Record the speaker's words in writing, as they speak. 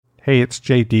Hey, it's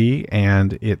JD,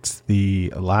 and it's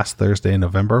the last Thursday in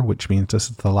November, which means this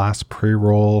is the last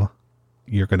pre-roll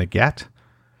you're going to get,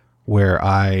 where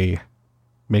I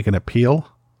make an appeal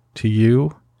to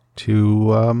you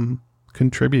to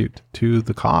contribute to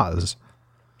the cause.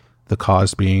 The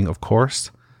cause being, of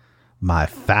course, my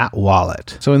fat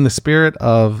wallet. So in the spirit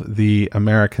of the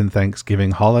American Thanksgiving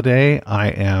holiday, I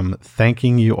am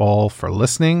thanking you all for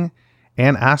listening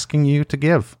and asking you to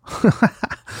give.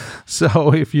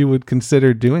 So if you would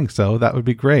consider doing so, that would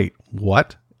be great.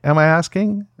 What am I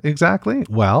asking exactly?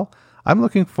 Well, I'm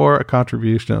looking for a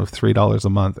contribution of $3 a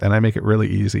month, and I make it really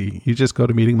easy. You just go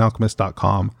to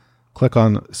meetingmalcolmist.com, click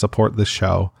on support this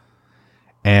show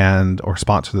or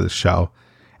sponsor this show,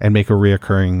 and make a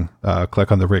reoccurring,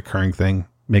 click on the recurring thing,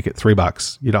 make it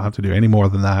 $3. You don't have to do any more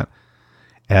than that.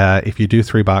 If you do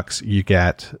 $3, you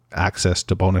get access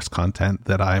to bonus content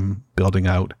that I'm building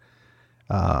out.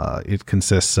 It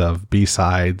consists of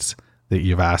B-sides that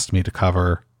you've asked me to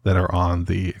cover that are on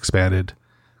the expanded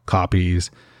copies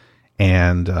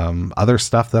and other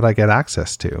stuff that I get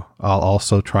access to. I'll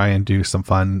also try and do some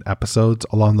fun episodes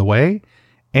along the way.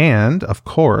 And, of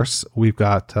course, we've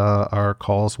got our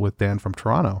calls with Dan from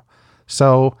Toronto.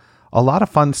 So a lot of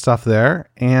fun stuff there.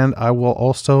 And I will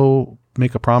also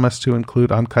make a promise to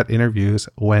include uncut interviews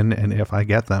when and if I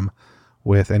get them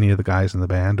with any of the guys in the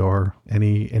band or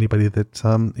anybody that's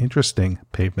interesting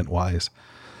pavement-wise.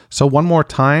 So one more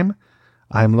time,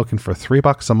 I'm looking for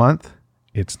 $3 a month.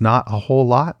 It's not a whole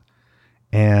lot,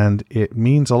 and it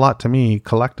means a lot to me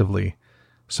collectively.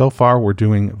 So far, we're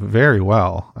doing very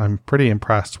well. I'm pretty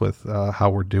impressed with how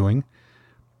we're doing,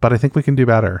 but I think we can do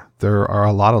better. There are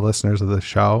a lot of listeners of this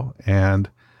show, and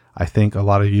I think a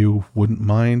lot of you wouldn't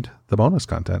mind the bonus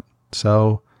content.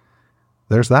 So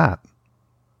there's that.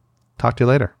 Talk to you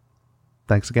later.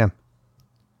 Thanks again.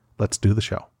 Let's do the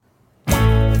show.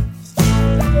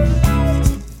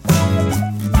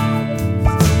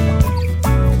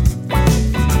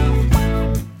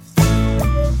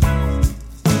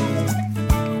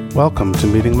 Welcome to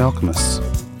Meeting Malcolmus,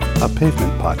 a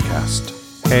pavement podcast.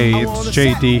 Hey, it's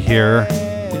JD here,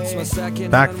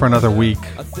 back for another week.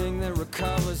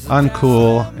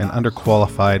 Uncool and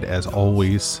underqualified as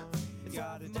always.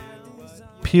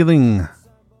 Peeling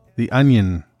the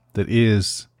onion that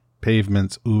is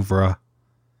pavement's oeuvre.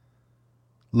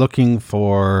 Looking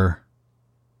for,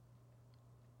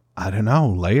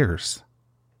 layers.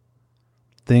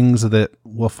 Things that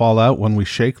will fall out when we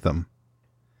shake them.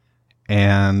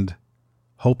 And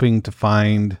hoping to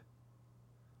find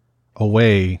a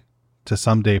way to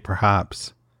someday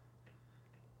perhaps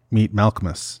meet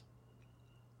Malcolmus.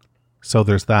 So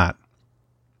there's that.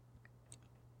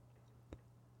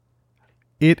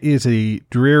 It is a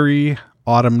dreary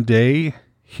autumn day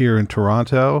here in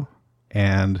Toronto,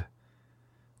 and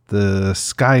the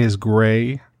sky is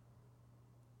gray.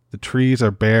 The trees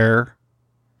are bare,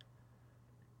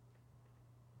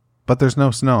 but there's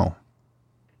no snow.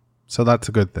 So that's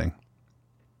a good thing.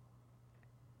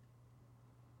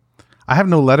 I have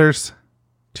no letters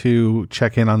to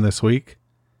check in on this week.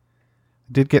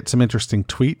 I did get some interesting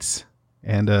tweets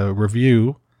and a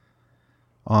review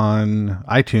on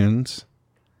iTunes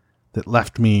that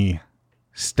left me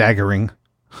staggering.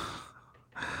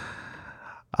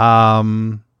 I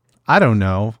don't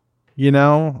know.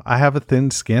 I have a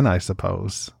thin skin, I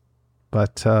suppose.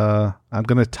 But I'm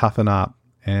going to toughen up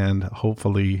and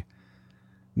hopefully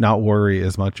not worry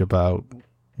as much about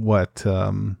what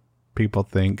people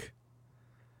think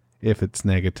if it's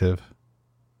negative.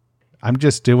 I'm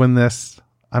just doing this.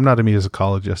 I'm not a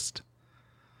musicologist.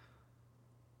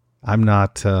 I'm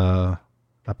not a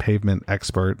pavement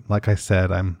expert. Like I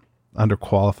said, I'm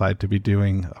underqualified to be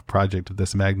doing a project of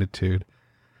this magnitude.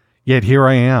 Yet here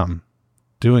I am,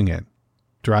 doing it,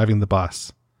 driving the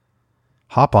bus.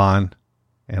 Hop on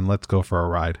and let's go for a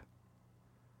ride.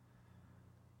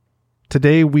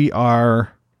 Today we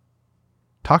are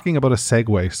talking about a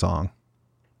Segway song.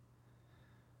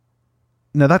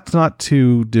 Now that's not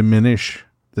to diminish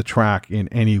the track in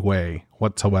any way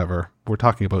whatsoever. We're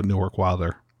talking about Newark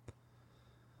Wilder.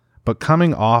 But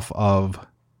coming off of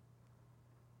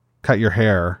Cut Your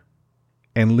Hair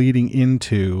and leading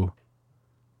into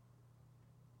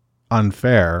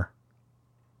Unfair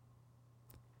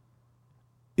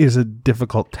is a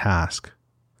difficult task.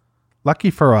 Lucky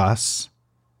for us,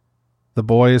 the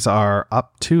boys are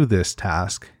up to this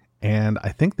task, and I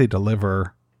think they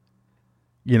deliver,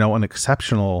 an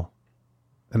exceptional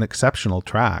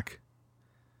track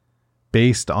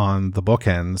based on the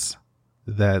bookends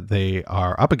that they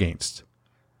are up against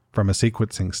from a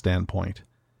sequencing standpoint.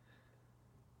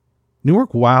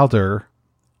 Newark Wilder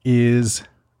is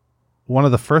one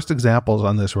of the first examples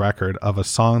on this record of a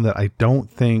song that I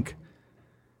don't think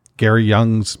Gary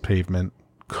Young's Pavement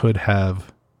could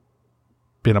have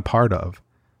been a part of.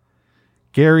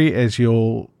 Gary, as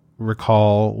you'll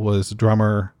recall, was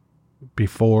drummer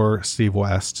before Steve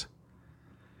West.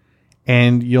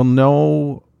 And you'll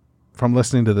know from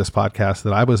listening to this podcast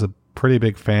that I was a pretty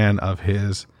big fan of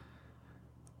his,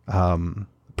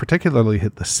 particularly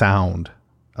the sound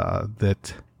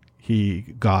that he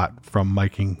got from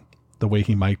miking, the way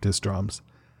he mic'd his drums.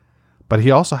 But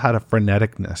he also had a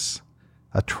freneticness,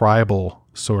 a tribal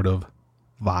sort of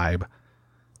vibe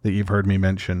that you've heard me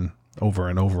mention over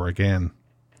and over again,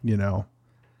 you know,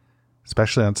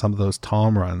 especially on some of those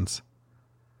tom runs.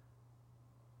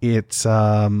 It's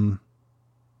the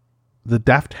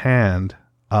deft hand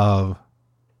of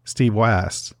Steve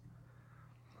West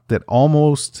that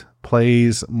almost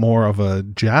plays more of a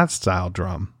jazz style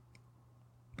drum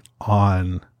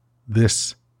on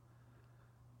the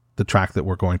track that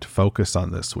we're going to focus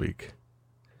on this week.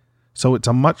 So it's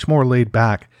a much more laid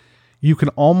back. You can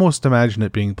almost imagine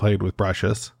it being played with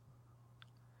brushes,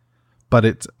 but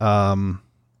it's a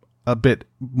bit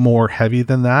more heavy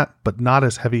than that, but not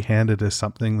as heavy-handed as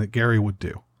something that Gary would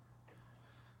do.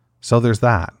 So there's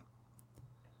that.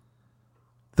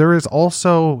 There is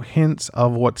also hints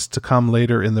of what's to come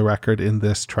later in the record in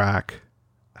this track.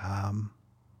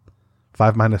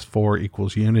 5 minus 4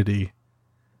 equals unity.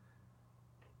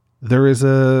 There is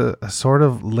a sort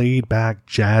of laid-back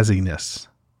jazziness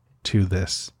to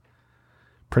this,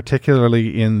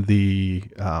 particularly in the,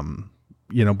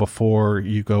 before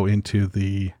you go into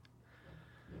the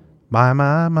my.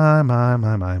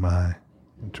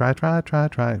 Try.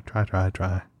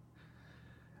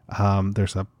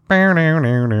 There's a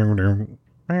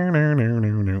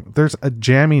there's a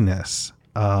jamminess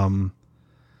and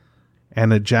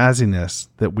a jazziness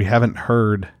that we haven't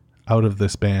heard out of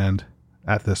this band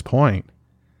at this point,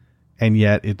 and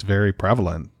yet it's very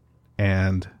prevalent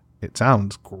and it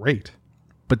sounds great.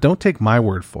 But don't take my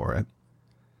word for it.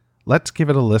 Let's give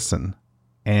it a listen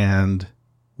and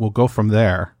we'll go from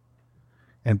there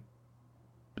and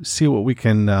see what we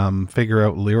can figure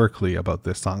out lyrically about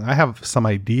this song. I have some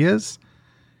ideas,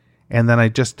 and then I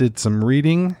just did some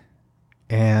reading,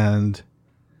 and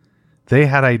they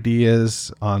had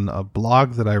ideas on a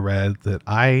blog that I read that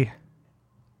I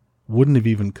wouldn't have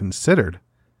even considered.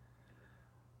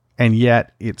 And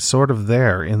yet it's sort of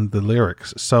there in the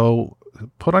lyrics. So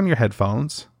put on your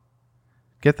headphones,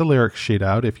 get the lyrics sheet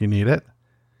out if you need it,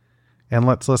 and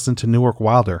let's listen to Newark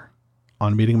Wilder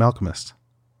on Meeting Malcolmist,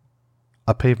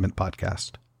 a Pavement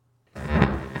podcast.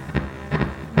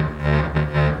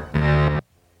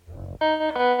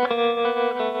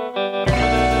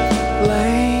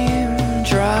 Lame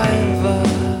driver,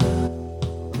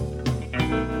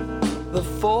 the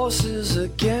forces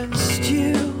against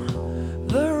you,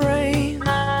 the rain.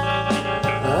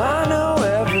 I know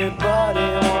everybody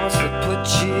wants to put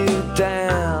you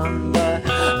down, but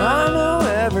I know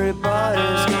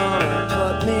everybody's gonna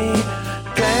put me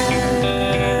down.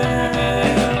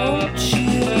 Won't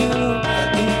you?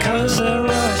 Because they're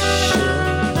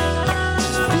rushing to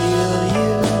feel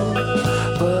you,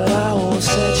 but I won't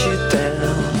set you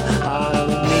down. I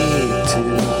don't need to,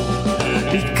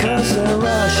 because they're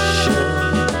rushing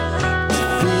to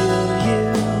feel you,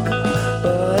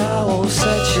 but I won't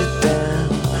set you down.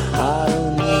 I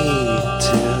don't need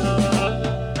to.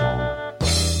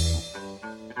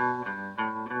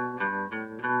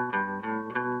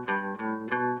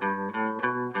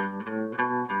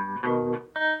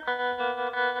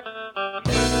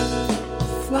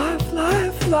 Fly, fly,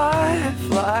 fly,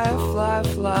 fly, fly,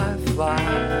 fly, fly.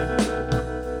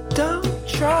 Don't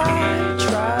try,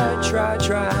 try, try,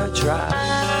 try, try.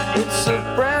 It's a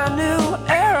brand new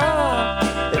era.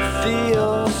 It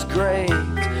feels great.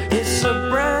 It's a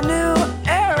brand new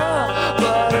era,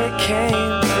 but it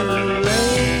came too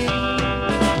late.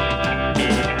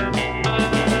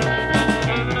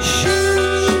 She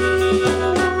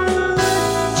won't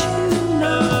let you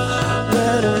know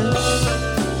that it's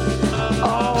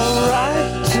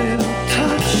alright to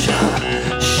touch her.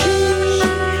 She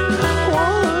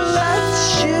won't let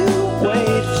you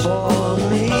wait for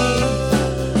me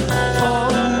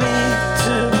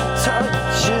to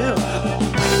touch you.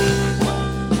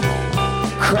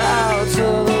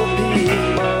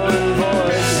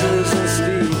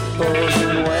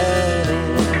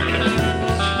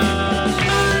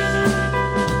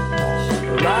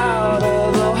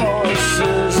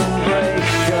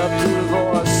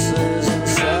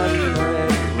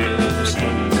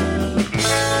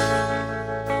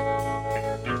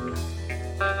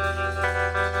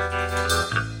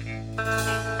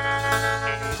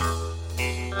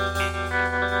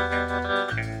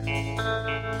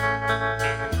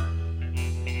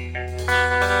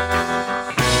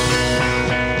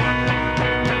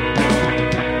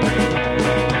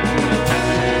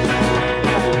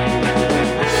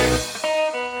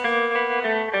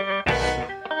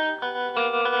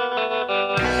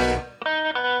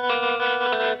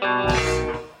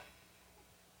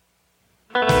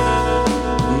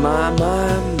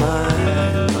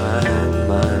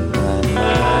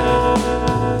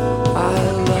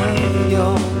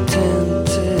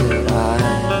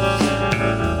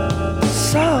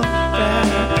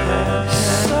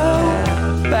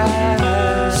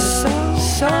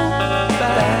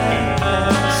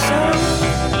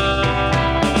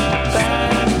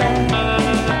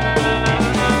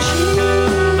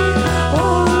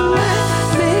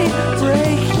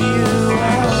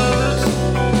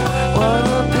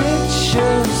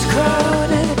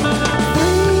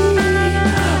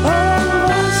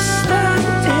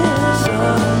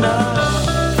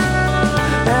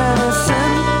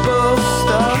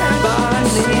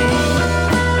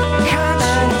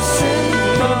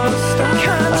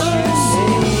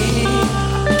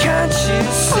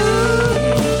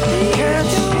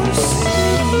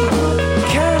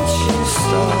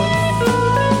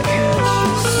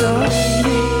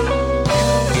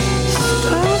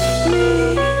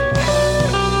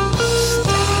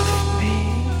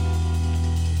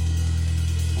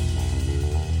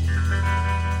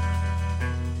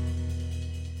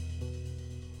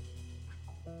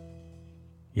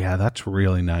 Yeah, that's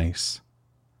really nice.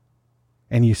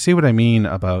 And you see what I mean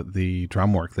about the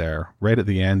drum work there, right at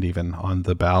the end, even on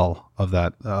the bell of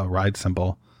that ride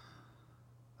cymbal.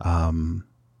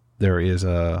 There is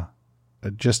a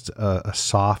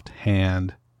soft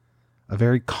hand, a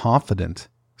very confident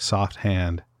soft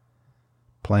hand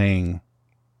playing,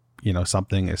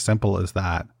 something as simple as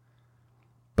that.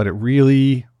 But it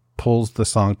really pulls the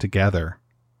song together.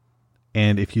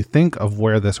 And if you think of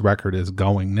where this record is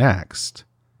going next,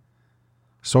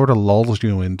 sort of lulls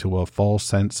you into a full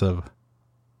sense of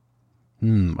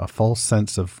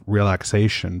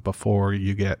relaxation before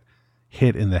you get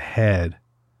hit in the head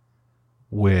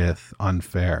with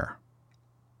Unfair.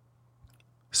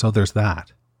 So there's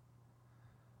that.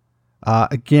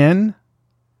 Again,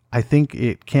 I think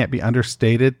it can't be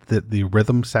understated that the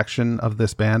rhythm section of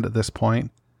this band at this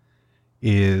point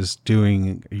is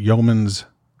doing yeoman's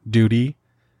duty.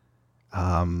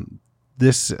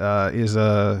 This is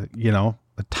a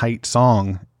tight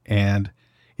song, and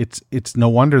it's no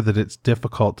wonder that it's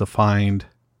difficult to find,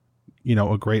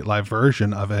 a great live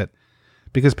version of it,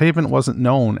 because Pavement wasn't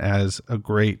known as a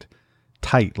great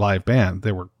tight live band.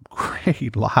 They were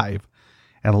great live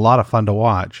and a lot of fun to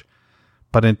watch.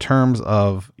 But in terms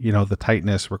of, the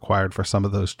tightness required for some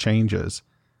of those changes,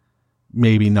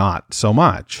 maybe not so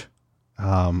much.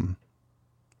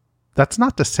 That's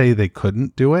not to say they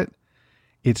couldn't do it.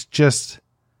 It's just,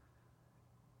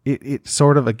 it's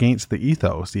sort of against the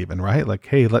ethos even, right? Like,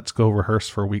 hey, let's go rehearse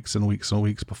for weeks and weeks and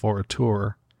weeks before a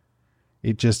tour.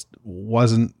 It just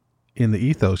wasn't in the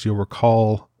ethos. You'll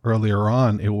recall earlier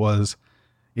on,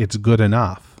 it's good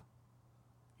enough,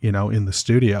 in the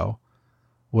studio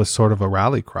was sort of a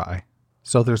rally cry.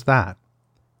 So there's that.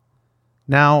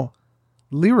 Now,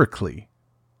 lyrically,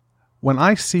 when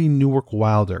I see Newark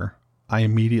Wilder, I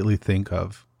immediately think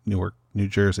of Newark, New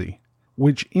Jersey,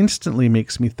 which instantly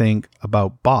makes me think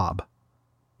about Bob,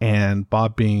 and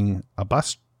Bob being a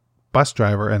bus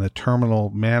driver and a terminal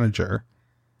manager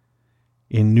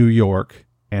in New York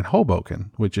and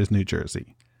Hoboken, which is New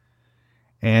Jersey.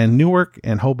 And Newark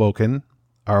and Hoboken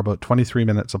are about 23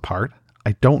 minutes apart.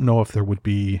 I don't know if there would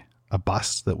be a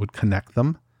bus that would connect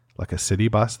them, like a city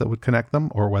bus that would connect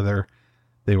them, or whether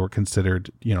they were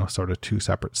considered, sort of two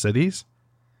separate cities.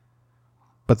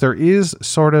 But there is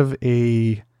sort of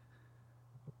a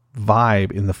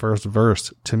vibe in the first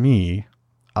verse to me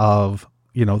of,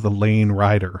 the lane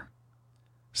rider,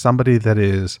 somebody that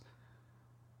is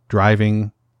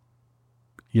driving,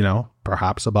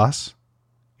 perhaps a bus,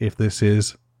 if this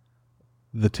is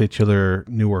the titular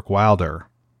Newark Wilder,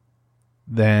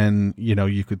 then,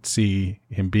 you could see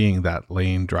him being that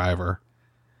lane driver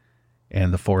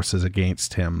and the forces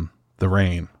against him, the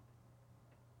rain.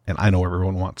 And I know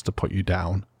everyone wants to put you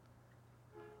down,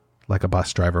 like a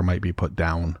bus driver might be put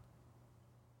down.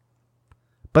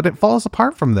 But it falls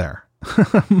apart from there.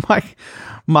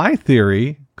 My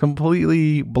theory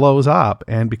completely blows up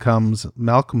and becomes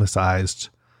Malcolmicized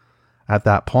at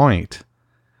that point,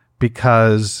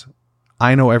 because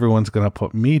I know everyone's going to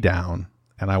put me down,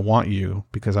 and I want you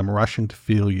because I'm rushing to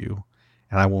feel you,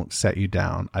 and I won't set you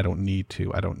down. I don't need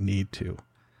to.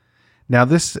 Now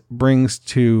this brings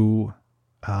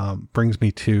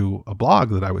me to a blog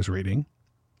that I was reading,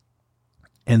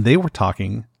 and they were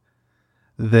talking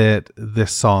that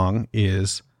this song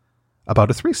is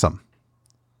about a threesome.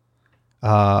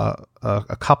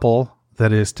 A couple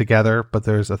that is together, but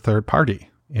there's a third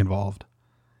party involved.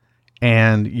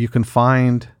 And you can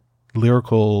find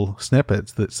lyrical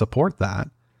snippets that support that.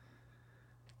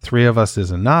 3 of us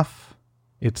is enough.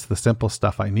 It's the simple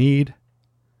stuff I need.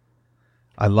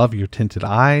 I love your tinted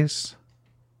eyes.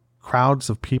 Crowds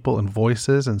of people and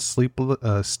voices and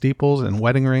steeples and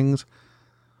wedding rings.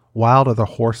 Wild are the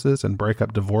horses and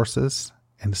breakup divorces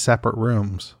and separate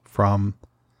rooms from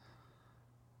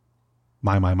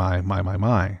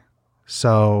my.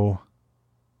 So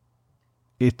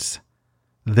it's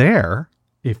there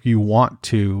if you want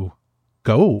to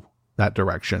go that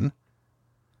direction.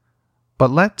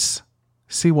 But let's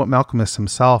see what Malcolmus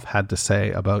himself had to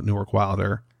say about Newark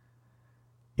Wilder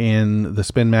in the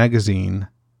Spin magazine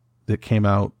that came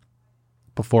out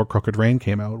before Crooked Rain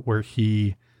came out, where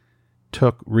he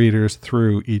took readers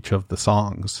through each of the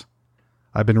songs.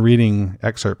 I've been reading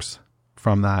excerpts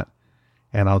from that,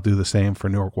 and I'll do the same for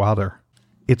Newark Wilder.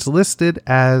 It's listed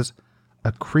as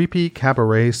a creepy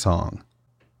cabaret song.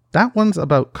 That one's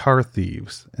about car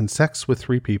thieves and sex with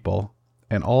 3 people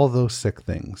and all those sick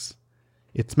things.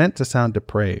 It's meant to sound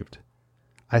depraved.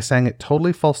 I sang it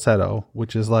totally falsetto,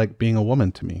 which is like being a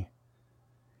woman to me.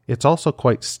 It's also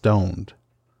quite stoned.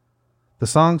 The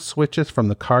song switches from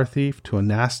the car thief to a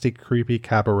nasty, creepy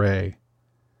cabaret.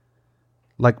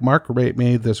 Like Mark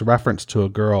made this reference to a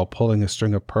girl pulling a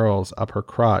string of pearls up her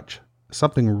crotch,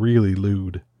 something really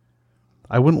lewd.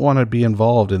 I wouldn't want to be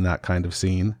involved in that kind of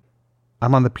scene.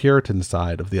 I'm on the Puritan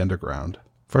side of the underground.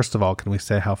 First of all, can we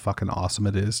say how fucking awesome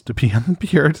it is to be on the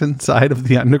Puritan side of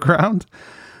the underground?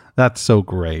 That's so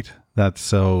great. That's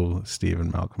so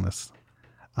Stephen Malcolmus.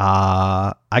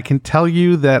 I can tell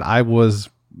you that I was,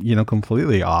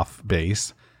 completely off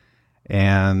base.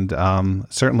 And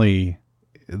certainly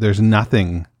there's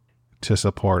nothing to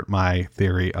support my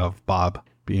theory of Bob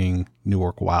being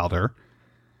Newark Wilder.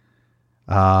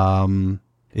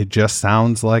 It just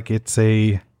sounds like it's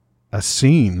a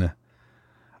scene,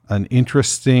 an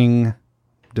interesting,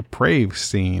 depraved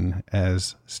scene,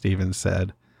 as Stephen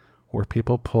said, where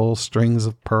people pull strings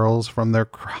of pearls from their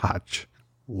crotch.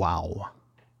 Wow.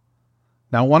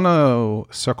 Now I want to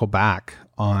circle back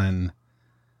on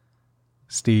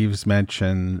Steve's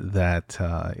mention that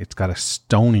it's got a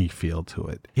stony feel to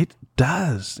it. It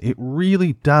does. It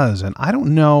really does. And I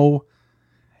don't know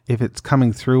if it's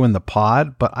coming through in the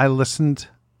pod, but I listened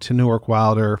to Newark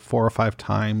Wilder 4 or 5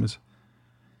 times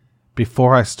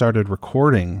before I started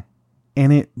recording,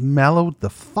 and it mellowed the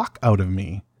fuck out of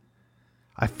me.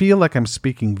 I feel like I'm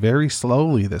speaking very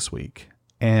slowly this week,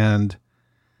 and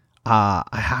I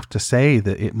have to say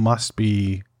that it must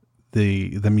be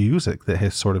the music that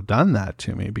has sort of done that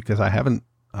to me, because I haven't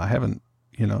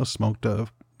smoked a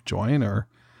joint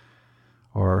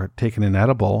or taken an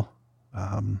edible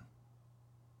that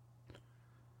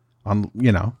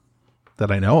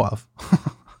I know of.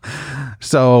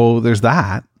 So there's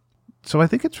that. So I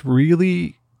think it's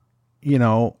really,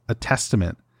 a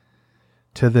testament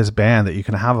to this band that you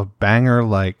can have a banger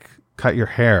like Cut Your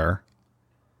Hair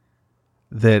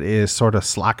that is sort of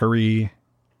slackery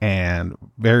and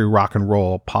very rock and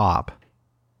roll pop.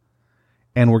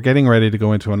 And we're getting ready to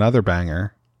go into another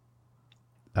banger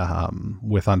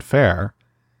with Unfair.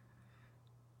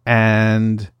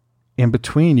 And in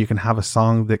between, you can have a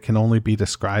song that can only be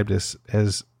described as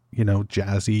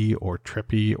jazzy or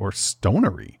trippy or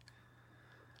stonery.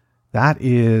 That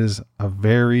is a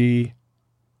very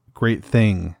great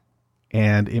thing.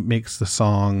 And it makes the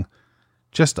song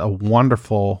just a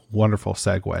wonderful, wonderful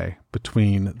segue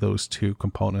between those two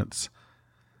components.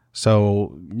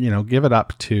 So, give it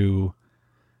up to,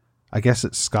 I guess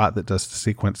it's Scott that does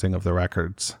the sequencing of the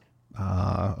records.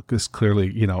 Because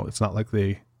clearly, it's not like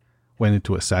they went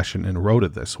into a session and wrote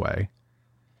it this way.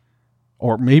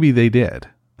 Or maybe they did.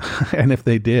 And if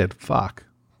they did, fuck.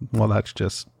 Well, that's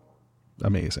just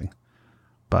amazing.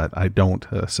 But I don't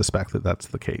suspect that that's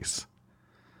the case.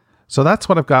 So that's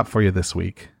what I've got for you this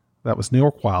week. That was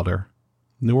Newark Wilder.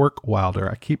 Newark Wilder.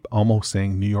 I keep almost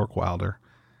saying New York Wilder.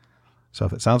 So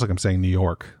if it sounds like I'm saying New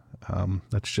York,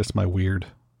 that's just my weird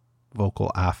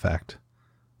vocal affect,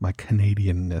 my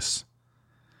Canadianness.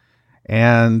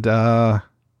 And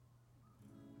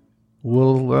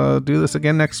we'll do this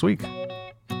again next week.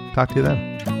 Talk to you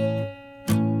then.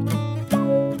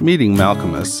 Meeting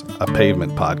Malcolmus, a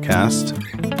Pavement podcast,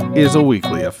 is a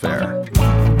weekly affair.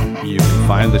 You can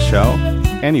find the show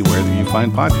anywhere that you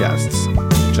find podcasts,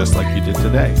 just like you did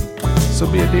today. So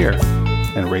be a dear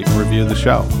and rate and review the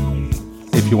show.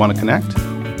 If you want to connect,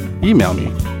 email me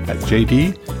at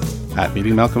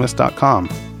jd@meetingmalcolmus.com.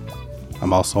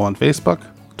 I'm also on Facebook,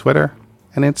 Twitter,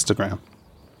 and Instagram.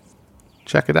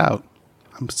 Check it out.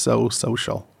 I'm so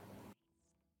social.